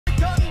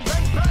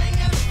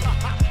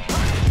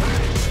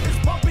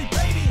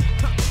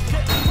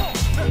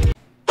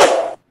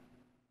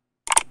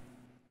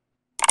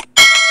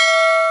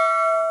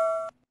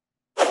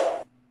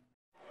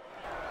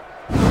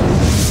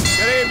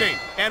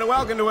And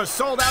welcome to a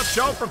sold-out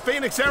show from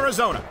Phoenix,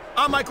 Arizona.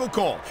 I'm Michael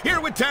Cole, here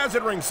with Taz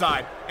at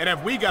ringside, and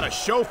have we got a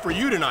show for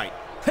you tonight?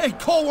 Hey,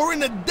 Cole, we're in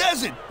the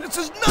desert. This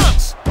is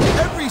nuts.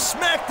 Every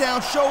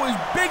SmackDown show is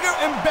bigger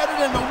and better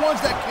than the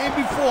ones that came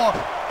before,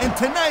 and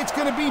tonight's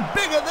gonna be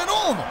bigger than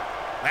all of them.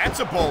 That's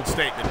a bold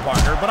statement,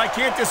 partner, but I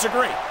can't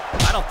disagree.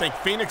 I don't think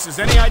Phoenix has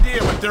any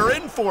idea what they're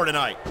in for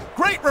tonight.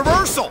 Great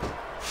reversal!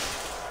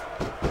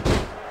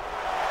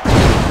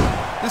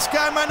 This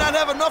guy might not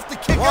have enough to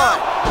kick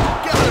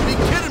out. You gotta be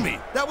kidding me.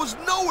 That was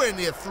nowhere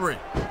near 3.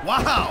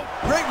 Wow,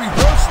 great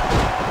reversal.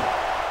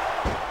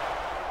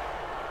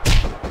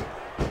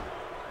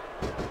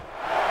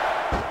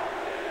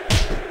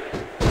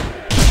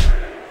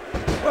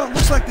 Well, it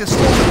looks like they're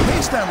slowing the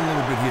pace down a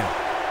little bit here.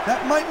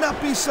 That might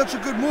not be such a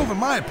good move in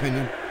my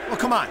opinion. Well,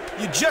 come on.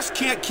 You just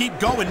can't keep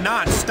going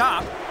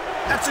non-stop.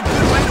 That's a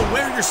good way to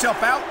wear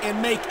yourself out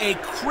and make a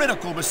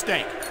critical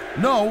mistake.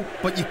 No,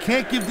 but you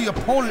can't give the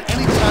opponent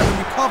any time to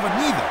recover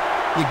neither.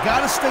 You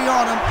gotta stay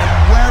on him and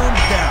wear him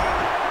down.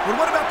 But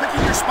what about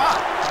picking your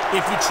spot?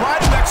 If you try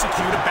to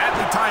execute a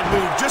badly timed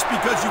move just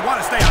because you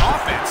want to stay on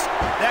offense,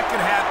 that could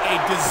have a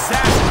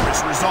disastrous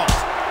result.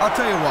 I'll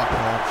tell you what,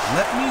 Cole.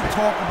 Let me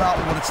talk about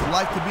what it's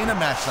like to be in a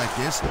match like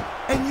this,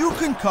 and you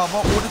can cover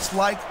what it's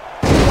like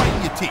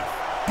whitening your teeth.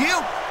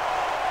 Deal?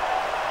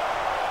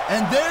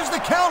 And there's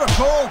the counter,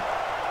 Cole.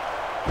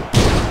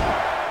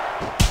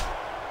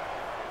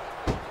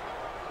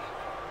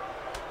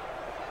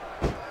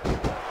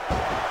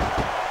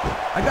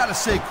 I gotta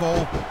say,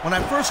 Cole, when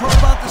I first heard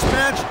about this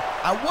match,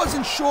 I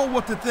wasn't sure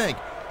what to think,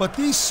 but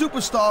these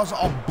superstars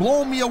are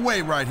blowing me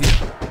away right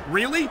here.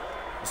 Really?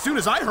 As soon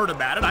as I heard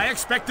about it, I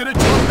expected a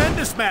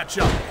tremendous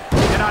matchup,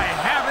 and I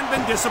haven't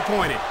been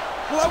disappointed.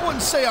 Well, I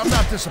wouldn't say I'm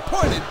not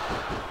disappointed,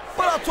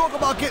 but I'll talk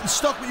about getting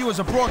stuck with you as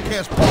a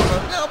broadcast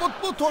partner. Yeah,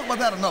 we'll talk about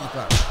that another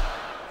time.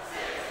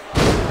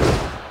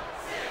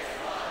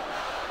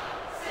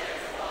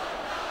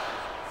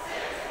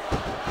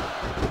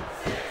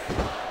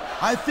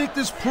 I think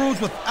this proves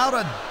without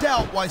a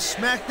doubt why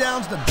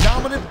SmackDown's the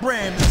dominant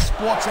brand in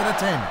sports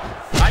entertainment.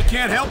 I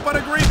can't help but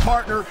agree,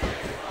 partner.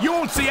 You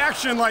won't see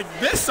action like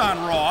this on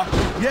Raw.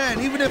 Yeah, and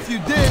even if you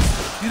did,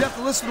 you'd have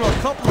to listen to a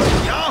couple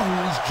of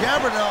yahoos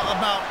jabbering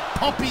about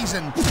puppies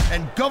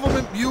and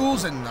government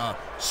mules and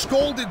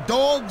scolded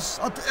dogs.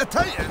 I'll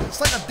tell you,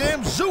 it's like a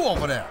damn zoo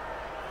over there.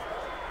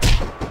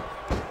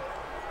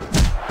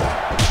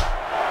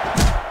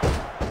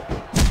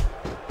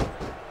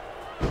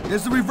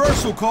 There's the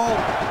reversal, Cole.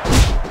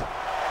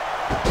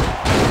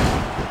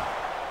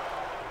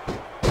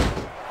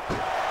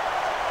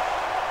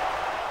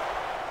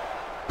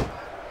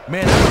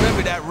 Man, I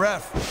remember that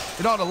ref.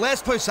 You know, the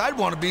last place I'd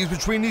want to be is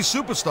between these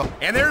superstars.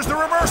 And there's the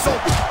reversal.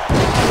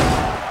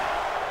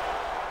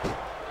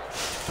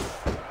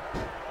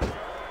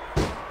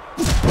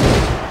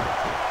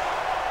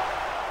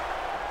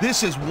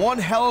 This is one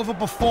hell of a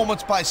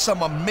performance by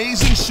some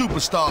amazing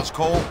superstars,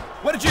 Cole.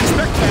 What did you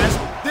expect,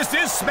 Taz? This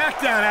is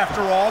SmackDown,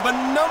 after all, the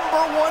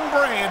 #1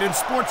 brand in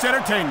sports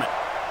entertainment.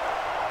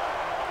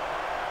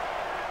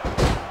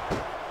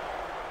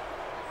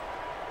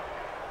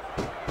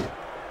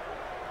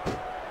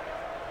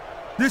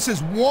 This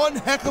is one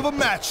heck of a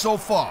match so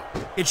far.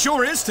 It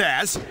sure is,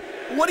 Taz.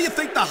 What do you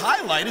think the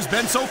highlight has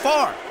been so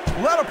far?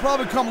 Well, that'll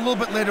probably come a little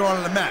bit later on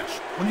in the match,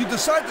 when you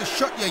decide to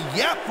shut your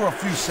yap for a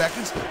few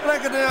seconds, and I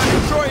can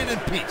enjoy it in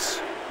peace.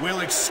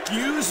 Well,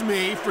 excuse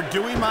me for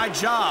doing my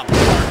job,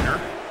 partner.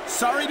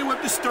 Sorry to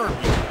have disturbed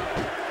you.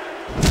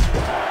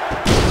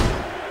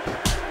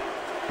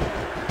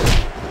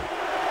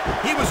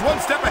 He was one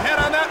step ahead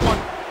on that one.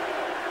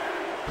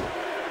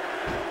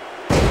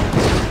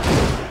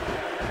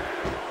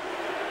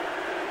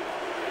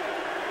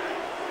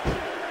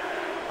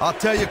 I'll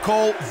tell you,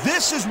 Cole,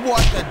 this is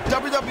what the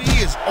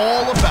WWE is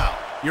all about.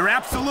 You're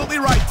absolutely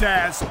right,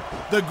 Taz.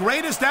 The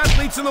greatest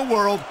athletes in the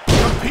world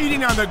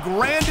competing on the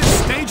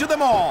grandest stage of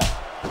them all.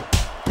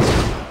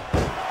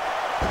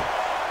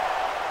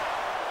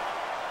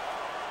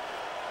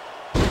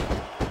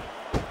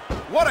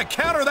 What a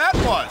counter that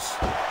was!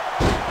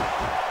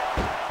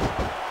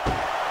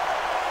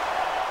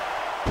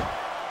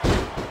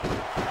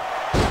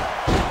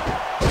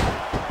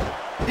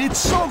 It's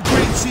so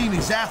great seeing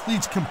these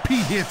athletes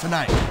compete here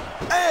tonight.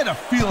 I had a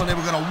feeling they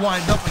were going to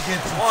wind up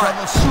against each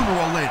other sooner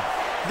or later.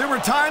 There were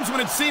times when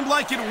it seemed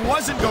like it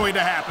wasn't going to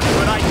happen,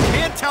 but I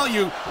can't tell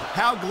you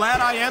how glad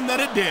I am that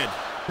it did.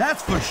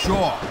 That's for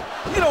sure.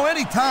 You know,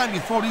 anytime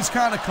you throw these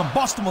kind of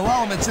combustible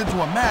elements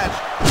into a match,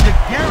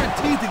 you're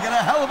guaranteed to get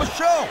a hell of a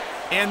show.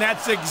 And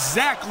that's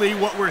exactly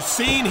what we're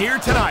seeing here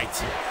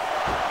tonight.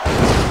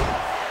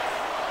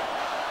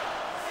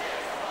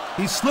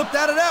 He slipped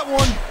out of that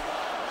one.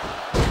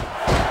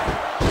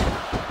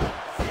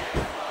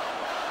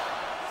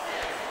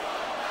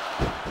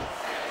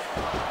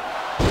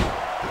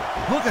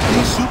 Look at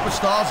these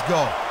superstars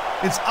go.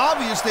 It's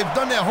obvious they've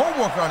done their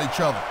homework on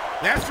each other.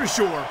 That's for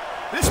sure.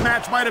 This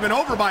match might have been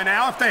over by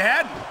now if they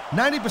hadn't.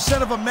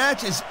 90% of a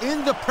match is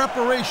in the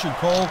preparation,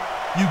 Cole.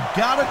 You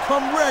gotta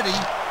come ready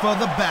for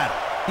the battle.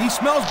 He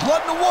smells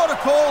blood in the water,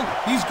 Cole.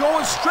 He's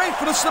going straight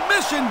for the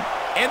submission.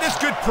 And this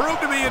could prove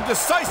to be a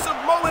decisive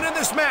moment in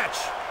this match.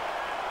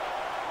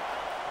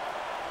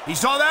 He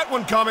saw that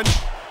one coming.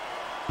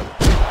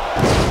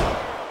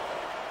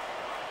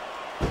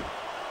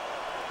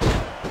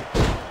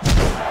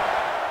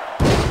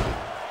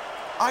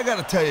 I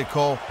gotta tell you,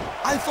 Cole,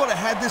 I thought I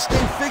had this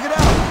thing figured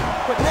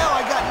out, but now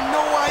I got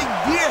no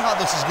idea how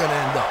this is gonna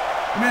end up.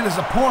 I mean, his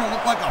opponent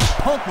looked like a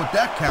punk with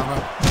that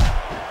counter.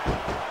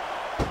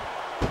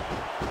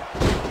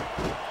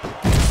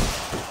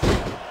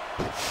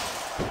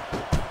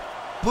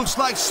 Looks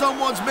like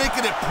someone's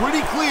making it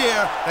pretty clear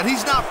that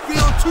he's not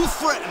feeling too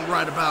threatened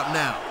right about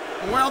now.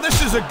 Well, this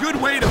is a good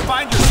way to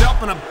find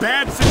yourself in a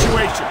bad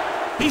situation.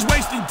 He's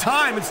wasting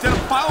time instead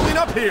of following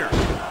up here.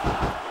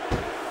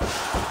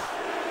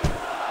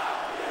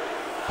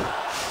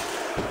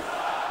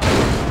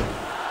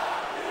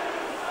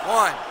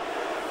 One.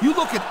 You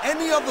look at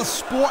any other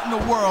sport in the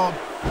world,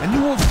 and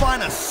you won't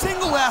find a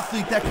single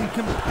athlete that can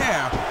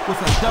compare with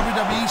a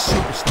WWE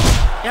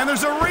superstar. And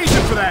there's a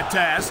reason for that,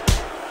 Taz.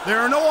 There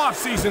are no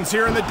off-seasons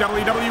here in the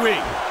WWE.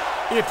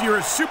 If you're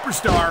a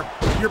superstar,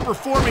 you're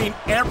performing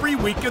every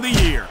week of the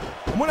year.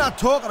 And we're not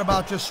talking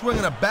about just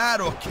swinging a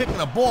bat or kicking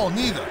a ball,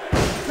 neither.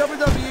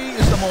 WWE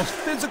is the most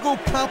physical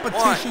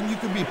competition you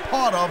can be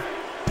part of,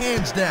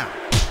 hands down.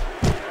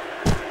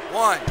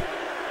 One.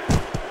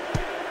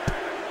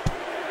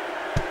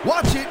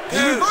 Watch it,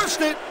 he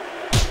reversed it.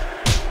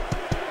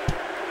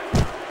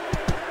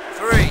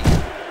 3.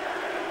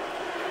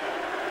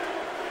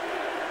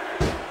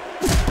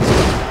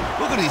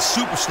 Look at these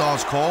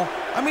superstars, Cole.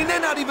 I mean, they're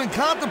not even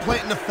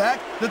contemplating the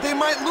fact that they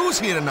might lose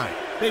here tonight.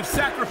 They've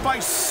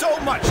sacrificed so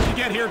much to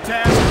get here,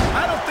 Taz.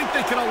 I don't think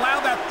they can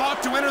allow that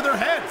thought to enter their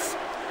heads.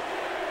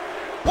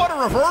 What a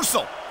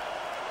reversal.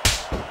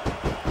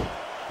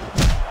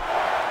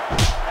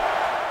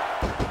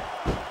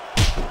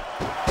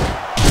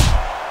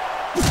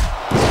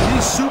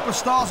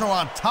 Superstars are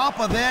on top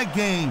of their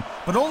game,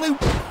 but only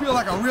feel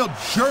like a real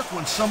jerk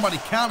when somebody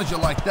counters you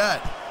like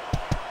that.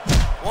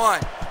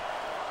 1.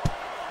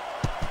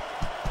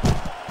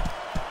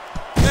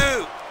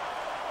 2.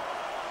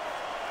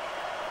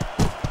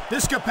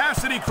 This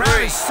capacity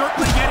crowd is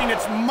certainly getting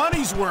its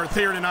money's worth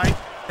here tonight.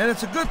 And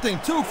it's a good thing,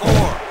 too,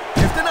 Cole.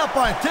 If they're not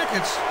buying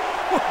tickets,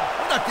 we're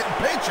not getting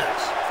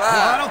paychecks. 5.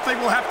 Well, I don't think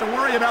we'll have to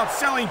worry about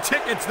selling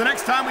tickets the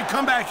next time we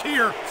come back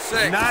here.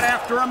 6. Not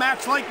after a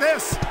match like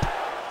this.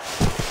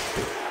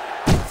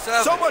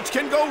 7. So much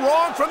can go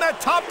wrong from that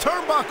top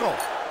turnbuckle.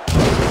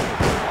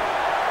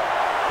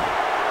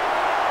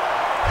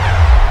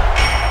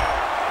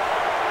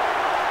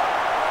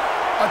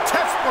 A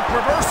textbook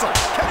reversal.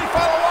 Can he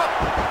follow up?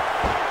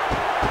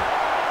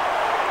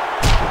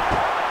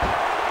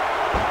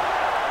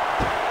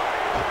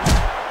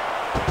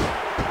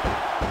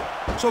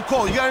 So,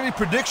 Cole, you got any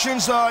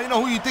predictions,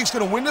 who you think's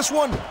going to win this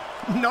one?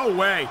 No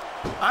way.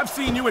 I've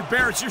seen you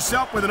embarrass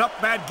yourself with enough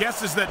bad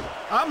guesses that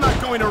I'm not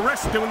going to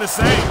risk doing the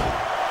same.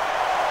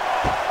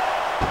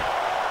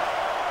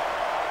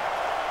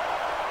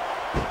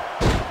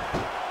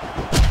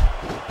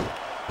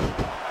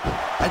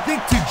 I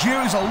think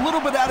Tajiri's a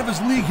little bit out of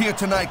his league here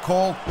tonight,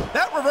 Cole.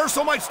 That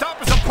reversal might stop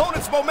his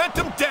opponent's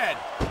momentum dead.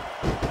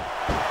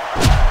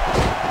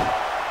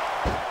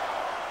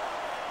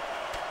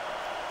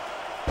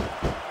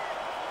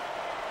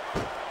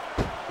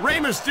 Rey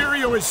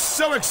Mysterio is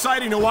so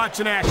exciting to watch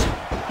in action.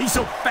 He's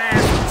so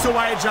fast, so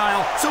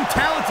agile, so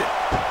talented.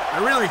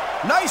 A really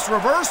nice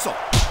reversal.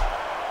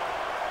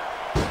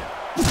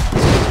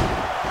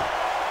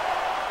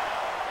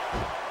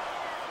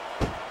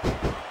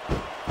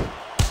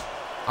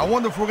 I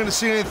wonder if we're going to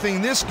see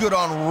anything this good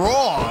on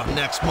Raw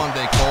next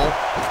Monday, Cole.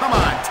 Come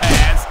on,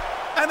 Taz.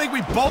 I think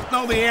we both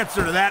know the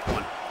answer to that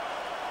one.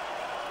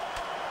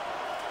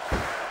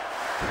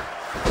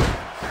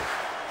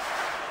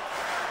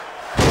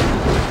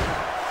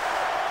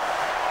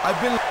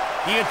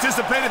 He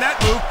anticipated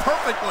that move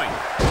perfectly.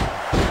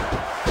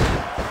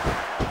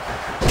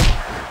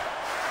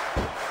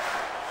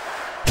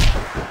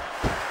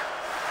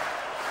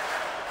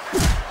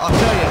 I'll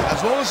tell you,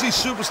 as long as these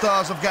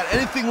superstars have got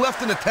anything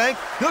left in the tank,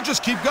 he'll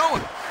just keep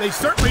going. They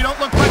certainly don't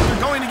look like they're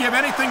going to give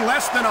anything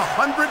less than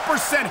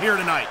 100% here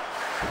tonight.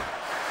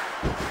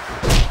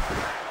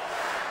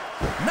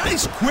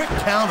 Nice quick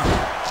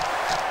counter.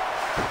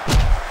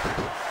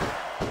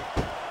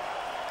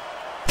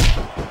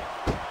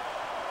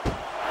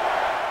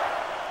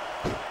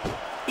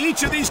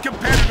 Each of these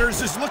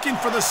competitors is looking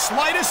for the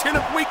slightest hint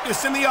of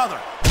weakness in the other.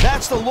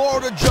 That's the law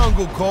of the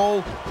jungle,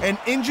 Cole. An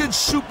injured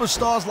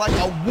superstar's like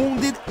a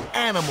wounded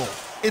animal.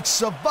 It's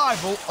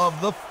survival of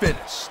the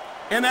fittest.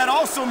 And that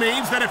also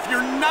means that if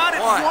you're not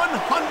at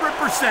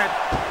 100%,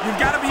 you've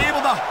got to be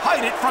able to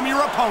hide it from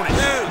your opponent.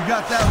 You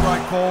got that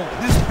right, Cole.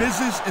 This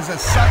business is as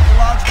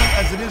psychological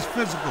as it is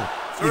physical.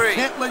 3. You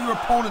can't let your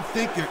opponent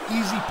think you're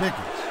easy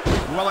pickings.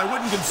 Well, I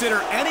wouldn't consider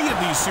any of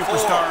these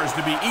superstars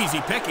to be easy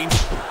pickings,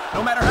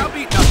 no matter how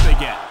beaten up they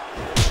get.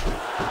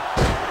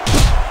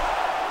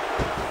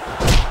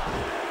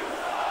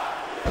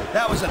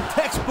 That was a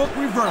textbook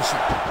reversal.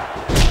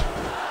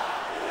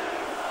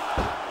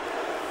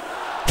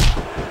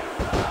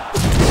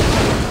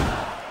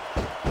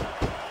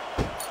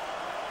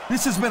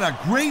 This has been a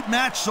great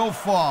match so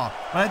far,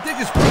 but I think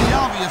it's pretty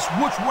obvious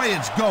which way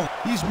it's going.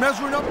 He's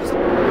measuring up his...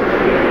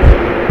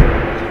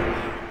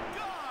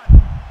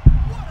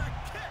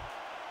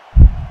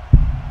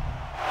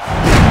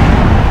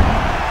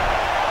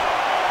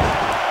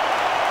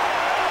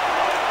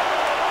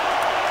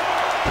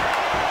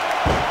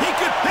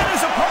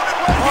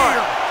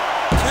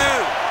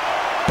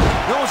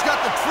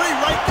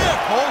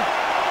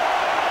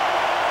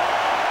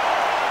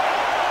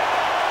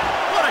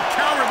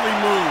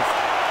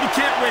 He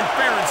can't win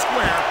fair and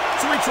square,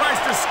 so he tries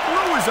to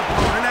screw his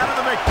opponent out of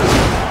the victory.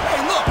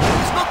 Hey, look,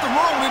 there's nothing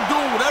wrong with him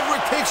doing whatever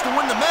it takes to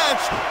win the match.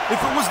 If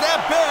it was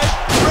that bad,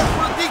 the ref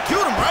would have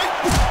DQ'd him, right?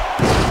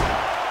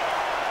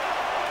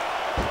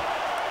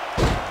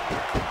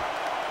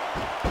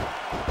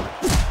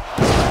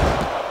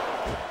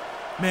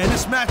 Man,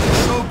 this match is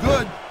so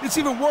good, it's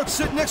even worth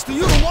sitting next to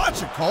you to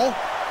watch it, Cole.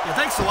 Yeah,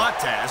 thanks a lot,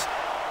 Taz.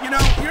 You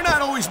know, you're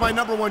not always my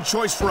 #1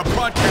 choice for a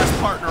broadcast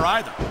partner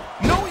either.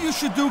 You know what you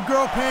should do,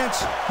 Girl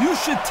Pants? You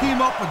should team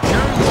up with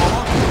Jerry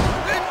Lawler,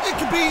 and it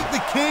could be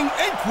the king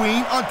and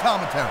queen on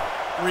commentary.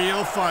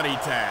 Real funny,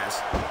 Taz.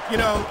 You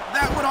know,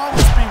 that would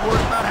always be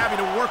worth not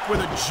having to work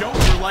with a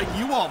joker like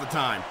you all the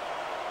time.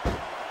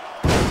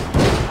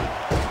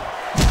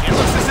 It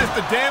looks as if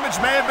the damage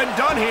may have been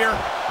done here.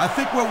 I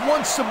think we're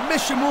one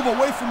submission move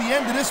away from the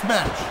end of this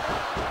match.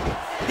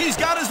 He's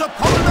got his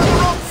opponent on the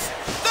ropes.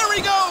 There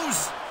he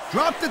goes.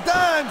 Drop the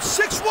dime,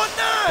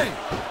 619.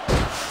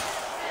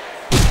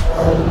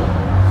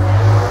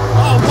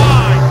 Oh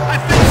my! I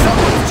think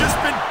someone's just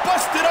been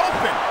busted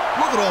open.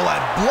 Look at all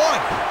that blood.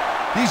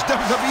 These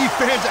WWE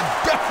fans are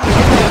definitely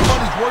getting their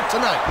money's worth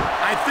tonight.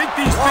 I think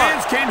these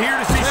fans came here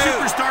to see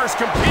superstars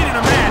compete in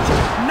a match,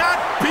 not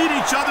beat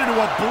each other to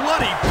a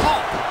bloody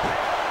pulp.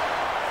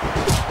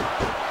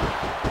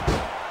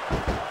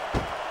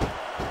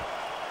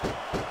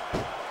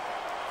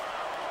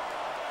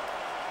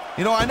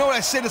 You know, I know I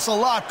say this a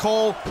lot,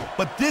 Cole,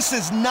 but this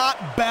is not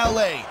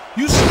ballet.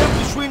 You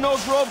step between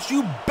those ropes,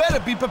 you better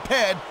be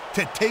prepared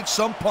to take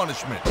some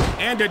punishment.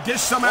 And to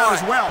dish some out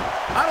as well.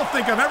 I don't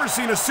think I've ever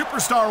seen a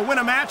superstar win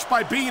a match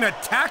by being a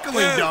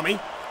tackling dummy.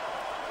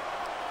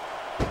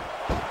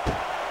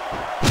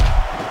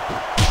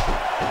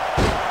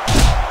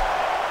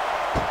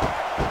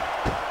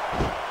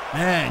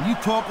 Man, you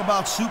talk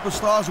about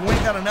superstars who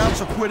ain't got an ounce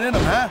of quit in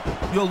them, huh?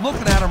 You're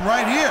looking at them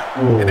right here.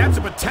 And that's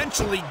a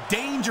potentially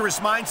dangerous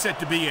mindset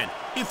to be in.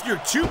 If you're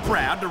too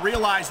proud to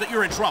realize that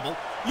you're in trouble,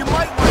 you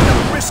might wind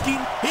up risking.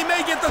 He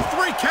may get the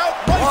 3 count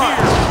right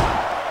here.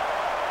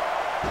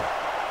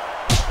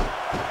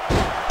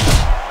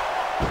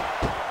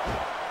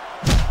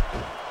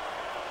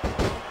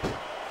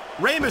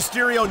 Rey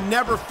Mysterio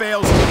never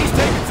fails. He's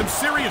taking some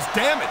serious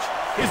damage.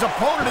 His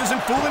opponent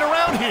isn't fooling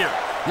around here.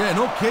 Yeah,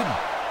 no kidding.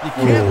 You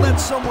can't let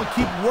someone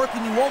keep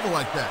working you over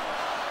like that.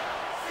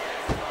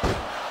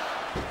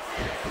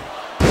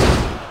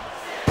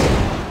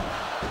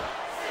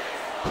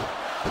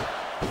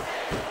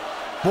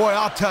 Boy,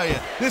 I'll tell you,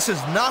 this is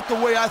not the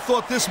way I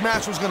thought this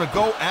match was going to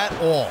go at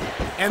all.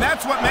 And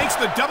that's what makes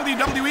the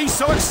WWE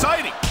so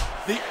exciting.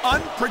 The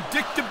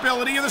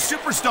unpredictability of the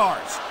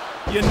superstars.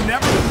 You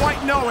never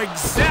quite know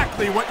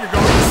exactly what you're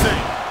going to see.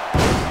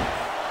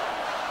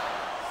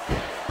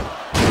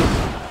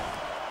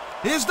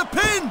 Here's the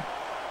pin.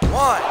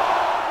 1,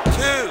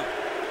 2,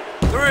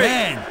 3.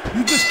 Man,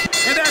 you just...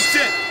 And that's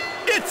it.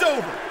 It's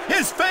over.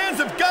 His fans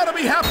have got to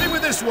be happy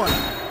with this one.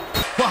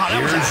 Wow,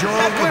 that was a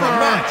heck of a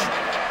match.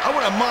 I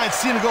wouldn't mind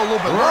seeing it go a little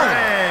bit longer.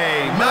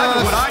 Rey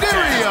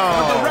Mesterio.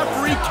 But the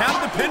referee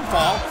counted the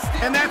pinfall,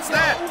 and that's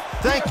that.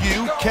 Thank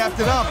you,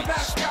 Captain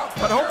Obvious.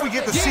 But I hope we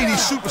get to see these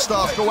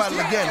superstars go at it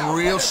again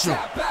real soon.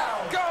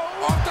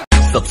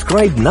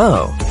 Subscribe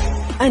now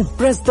and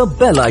press the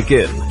bell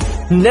icon.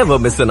 Never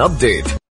miss an update.